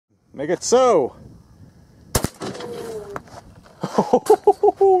Make it so.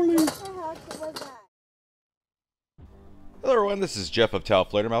 Holy. Hello everyone, this is Jeff of FUTILE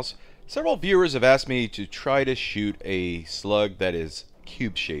Fledermaus. Several viewers have asked me to try to shoot a slug that is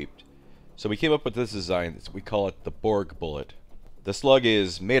cube shaped. So we came up with this design. We call it the Borg bullet. The slug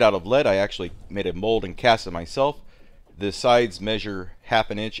is made out of lead. I actually made a mold and cast it myself. The sides measure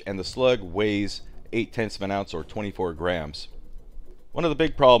 1/2 inch and the slug weighs 0.8 of an ounce or 24 grams. One of the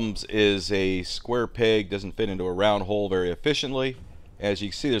big problems is a square peg doesn't fit into a round hole very efficiently. As you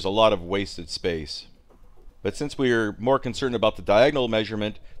can see, there's a lot of wasted space. But since we're more concerned about the diagonal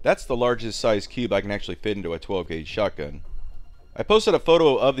measurement, that's the largest size cube I can actually fit into a 12 gauge shotgun. I posted a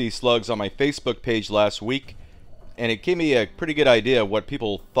photo of these slugs on my Facebook page last week, and it gave me a pretty good idea of what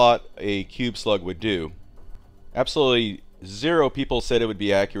people thought a cube slug would do. Absolutely zero people said it would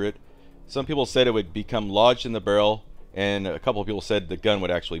be accurate. Some people said it would become lodged in the barrel, and a couple of people said the gun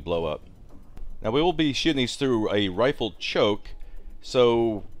would actually blow up. Now we will be shooting these through a rifled choke,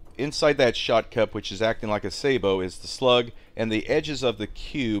 so inside that shot cup, which is acting like a sabot, is the slug, and the edges of the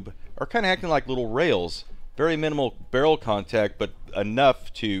cube are kind of acting like little rails. Very minimal barrel contact, but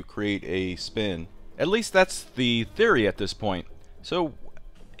enough to create a spin. At least that's the theory at this point. So,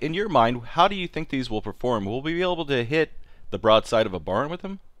 in your mind, how do you think these will perform? Will we be able to hit the broadside of a barn with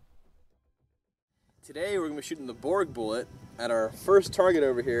them? Today we're going to be shooting the Borg bullet at our first target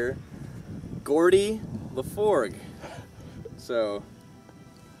over here, Gordy LaForgue. So,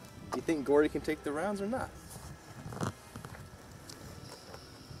 do you think Gordy can take the rounds or not?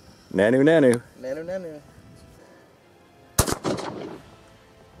 Nanu nanu. Nanu nanu.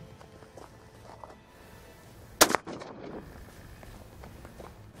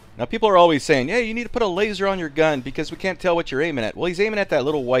 Now people are always saying, yeah, you need to put a laser on your gun because we can't tell what you're aiming at. Well, he's aiming at that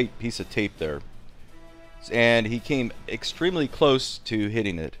little white piece of tape there. And he came extremely close to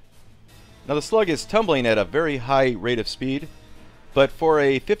hitting it. Now the slug is tumbling at a very high rate of speed, but for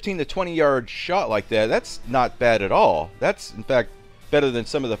a 15 to 20 yard shot like that, that's not bad at all. That's in fact better than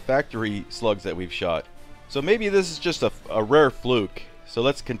some of the factory slugs that we've shot. So maybe this is just a rare fluke. So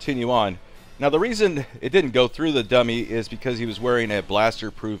let's continue on. Now the reason it didn't go through the dummy is because he was wearing a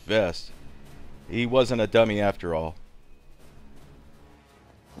blaster-proof vest. He wasn't a dummy after all.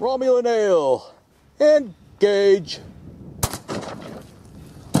 Romulan ale. Engage.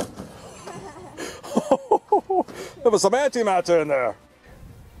 There was some antimatter in there.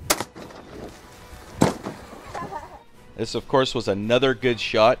 This of course was another good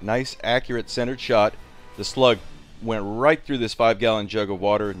shot. Nice accurate centered shot. The slug went right through this 5-gallon jug of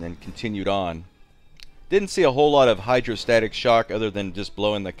water and then continued on. Didn't see a whole lot of hydrostatic shock other than just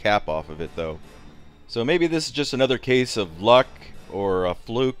blowing the cap off of it though. So maybe this is just another case of luck or a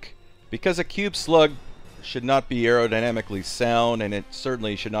fluke, because a cube slug should not be aerodynamically sound and it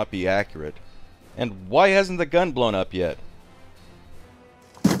certainly should not be accurate. And why hasn't the gun blown up yet?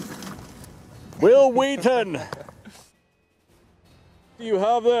 Will Wheaton! What do you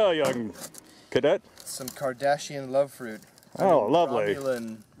have there, young cadet? Some Kardashian love fruit. Oh, lovely.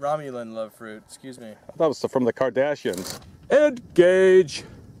 Romulan love fruit, excuse me. That was from the Kardashians. Engage!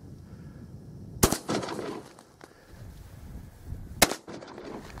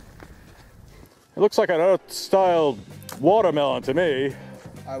 It looks like an out-styled watermelon to me.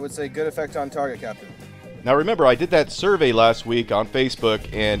 I would say good effect on target, Captain. Now remember, I did that survey last week on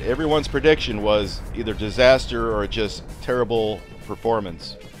Facebook and everyone's prediction was either disaster or just terrible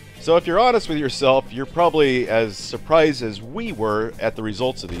performance. So if you're honest with yourself, you're probably as surprised as we were at the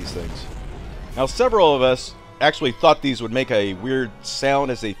results of these things. Now several of us actually thought these would make a weird sound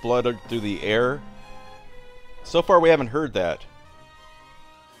as they fluttered through the air. So far we haven't heard that.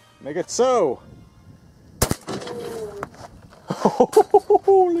 Make it so.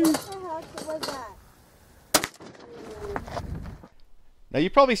 Holy. Now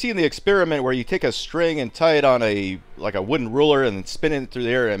you've probably seen the experiment where you take a string and tie it on a wooden ruler and then spin it through the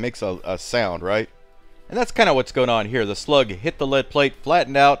air and it makes a sound, right? And that's kind of what's going on here. The slug hit the lead plate,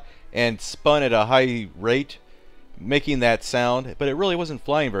 flattened out, and spun at a high rate, making that sound, but it really wasn't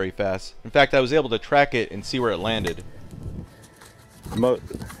flying very fast. In fact, I was able to track it and see where it landed.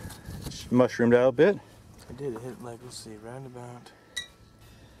 Mushroomed out a bit. I did hit, like, let's see, roundabout.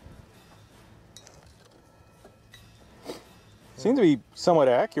 Seems to be somewhat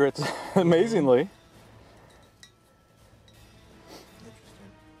accurate, amazingly. Interesting.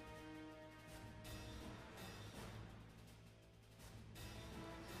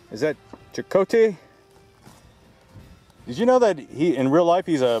 Is that Chakotay? Did you know that in real life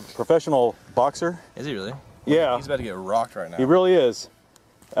he's a professional boxer? Is he really? Yeah. He's about to get rocked right now. He really is.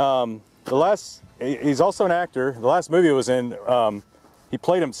 He's also an actor. The last movie he was in He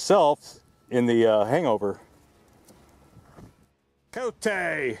played himself in the Hangover.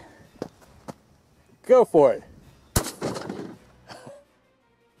 Cote! Go for it.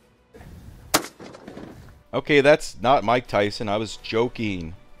 Okay, that's not Mike Tyson. I was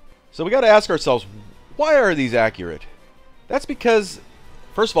joking. So we got to ask ourselves, why are these accurate? That's because,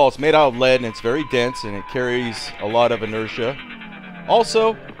 first of all, it's made out of lead and it's very dense and it carries a lot of inertia.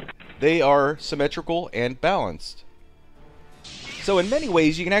 Also, they are symmetrical and balanced. So in many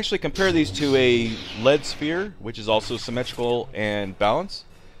ways, you can actually compare these to a lead sphere, which is also symmetrical and balanced.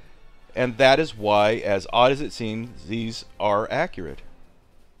 And that is why, as odd as it seems, these are accurate.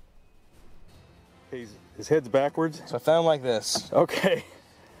 His head's backwards. So I found like this. Okay.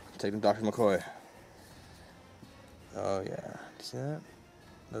 Take them, Dr. McCoy. Oh yeah. You see that?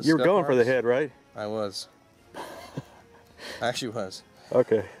 Those You were scuff going for the marks? head, right? I was. I actually was.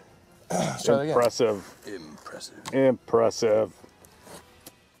 Okay. Let's try it again. Impressive. Impressive. Impressive.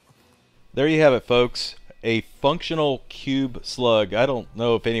 There you have it, folks. A functional cube slug. I don't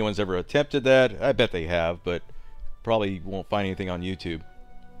know if anyone's ever attempted that. I bet they have, but probably won't find anything on YouTube.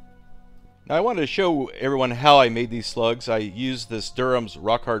 Now I wanted to show everyone how I made these slugs. I used this Durham's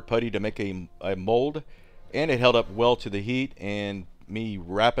rock hard putty to make a mold, and it held up well to the heat, and me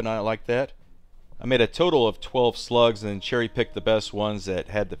wrapping on it like that. I made a total of 12 slugs and then cherry picked the best ones that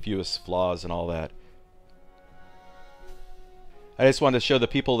had the fewest flaws and all that. I just wanted to show the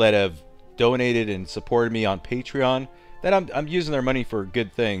people that have donated and supported me on Patreon that I'm using their money for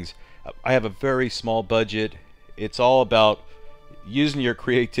good things. I have a very small budget. It's all about using your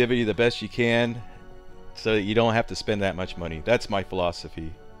creativity the best you can so that you don't have to spend that much money. That's my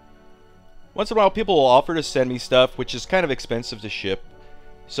philosophy. Once in a while people will offer to send me stuff which is kind of expensive to ship.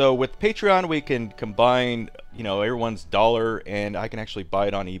 So with Patreon we can combine, you know, everyone's dollar and I can actually buy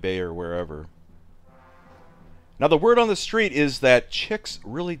it on eBay or wherever. Now the word on the street is that chicks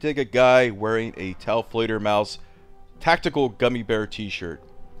really dig a guy wearing a Tal Fledermaus tactical gummy bear t-shirt.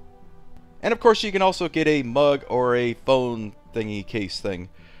 And of course you can also get a mug or a phone thingy case thing.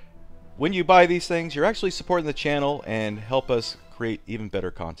 When you buy these things, you're actually supporting the channel and help us create even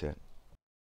better content.